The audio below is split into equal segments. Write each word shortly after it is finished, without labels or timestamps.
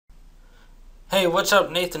Hey, what's up?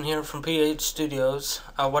 Nathan here from PH Studios.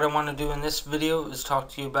 What I want to do in this video is talk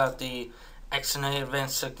to you about the XNA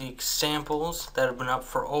Advanced Techniques samples that have been up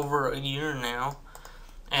for over a year now.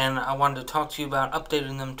 And I wanted to talk to you about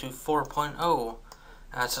updating them to 4.0.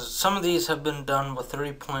 So some of these have been done with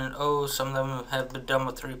 3.0, some of them have been done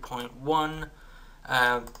with 3.1.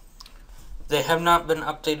 They have not been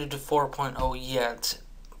updated to 4.0 yet.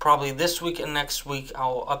 Probably this week and next week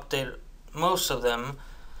I'll update most of them.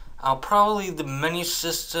 Probably the menu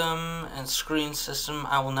system and screen system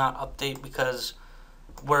I will not update because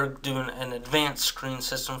we're doing an advanced screen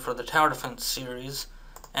system for the Tower Defense series.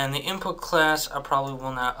 And the input class I probably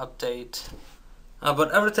will not update.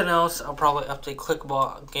 But everything else I'll probably update,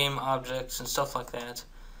 clickable game objects and stuff like that.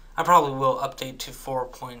 I probably will update to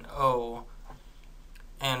 4.0.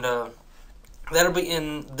 And that'll be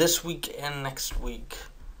in this week and next week.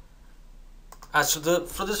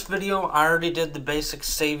 For this video, I already did the basic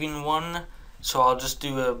saving one, so I'll just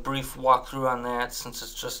do a brief walkthrough on that since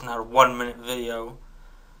it's just not a 1-minute video.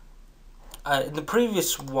 In the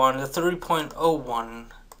previous one, the 3.0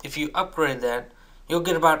 one, if you upgrade that, you'll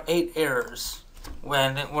get about 8 errors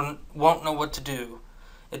when it won't know what to do.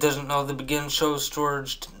 It doesn't know the begin show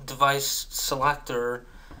storage device selector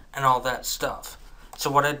and all that stuff. So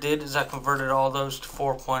what I did is I converted all those to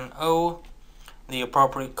 4.0, the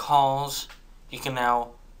appropriate calls. You can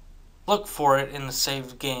now look for it in the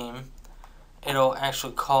saved game. It'll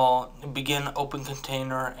actually call begin open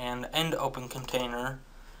container and end open container,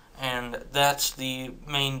 and that's the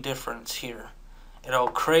main difference here. It'll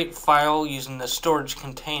create file using the storage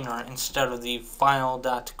container instead of the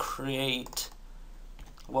file.create,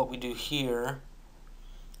 what we do here,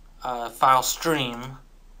 file stream.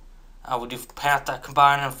 We do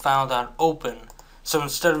path.combine and file.open. So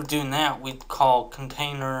instead of doing that, we'd call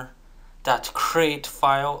container.create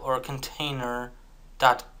file or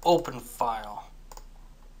container.open file.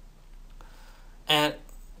 And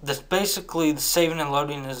this basically, the saving and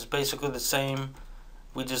loading is basically the same.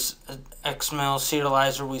 We just XML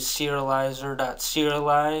serializer, we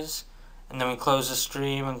serializer.serialize, and then we close the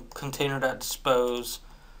stream and container.dispose.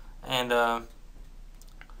 And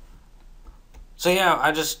so yeah,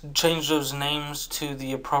 I just changed those names to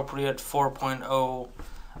the appropriate 4.0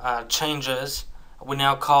 changes. We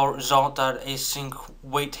now call result.async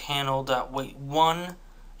waitHandle.wait1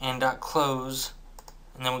 and .close,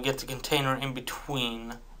 and then we get the container in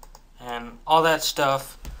between. And all that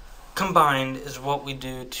stuff combined is what we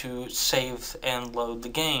do to save and load the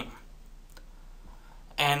game.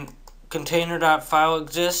 And container.file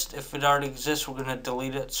exists. If it already exists, we're going to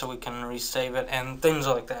delete it so we can resave it and things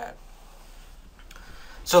like that.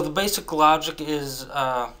 So the basic logic is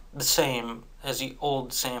the same as the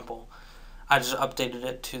old sample. I just updated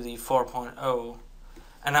it to the 4.0.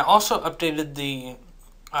 And I also updated the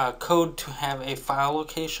code to have a file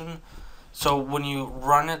location. So when you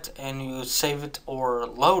run it and you save it or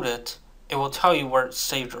load it, it will tell you where it's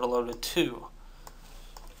saved or loaded to.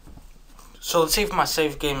 So let's see if my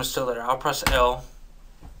saved game is still there. I'll press L.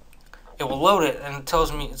 It will load it and it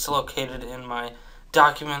tells me it's located in my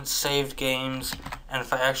documents, saved games. And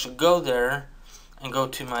if I actually go there and go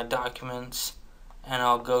to my documents, and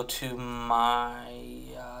I'll go to my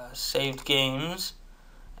saved games,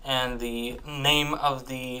 and the name of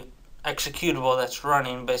the executable that's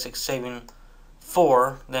running, basic saving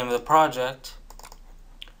 4, name of the project.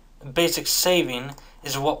 Basic saving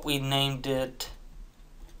is what we named it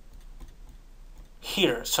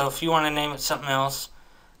here. So if you want to name it something else,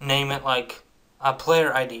 name it like a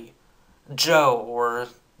player ID, Joe or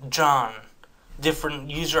John.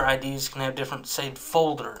 Different user IDs can have different saved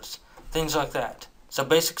folders, things like that. So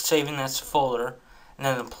basic saving, that's the folder, and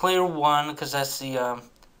then the player 1, because that's the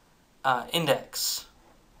index.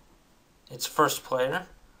 It's first player,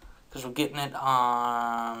 because we're getting it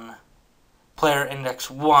on player index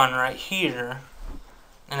 1 right here,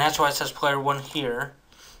 and that's why it says player 1 here.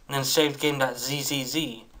 And then saved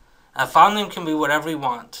game.zzz. File name can be whatever you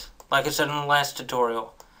want, like I said in the last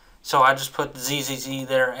tutorial. So I just put zzz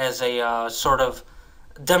there as a sort of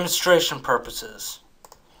demonstration purposes.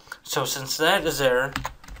 So since that is there,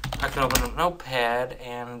 I can open up Notepad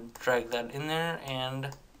and drag that in there,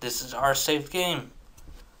 and this is our saved game.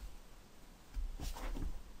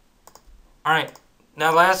 Alright,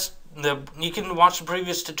 now you can watch the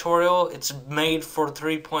previous tutorial. It's made for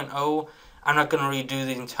 3.0. I'm not going to redo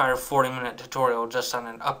the entire 40-minute tutorial just on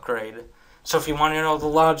an upgrade. So if you want to know the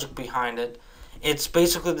logic behind it, it's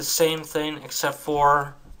basically the same thing except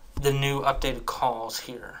for the new updated calls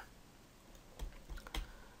here.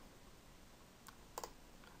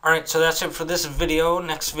 Alright, so that's it for this video.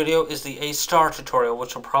 Next video is the A-star tutorial,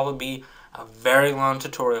 which will probably be a very long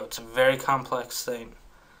tutorial. It's a very complex thing.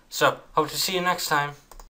 So, hope to see you next time.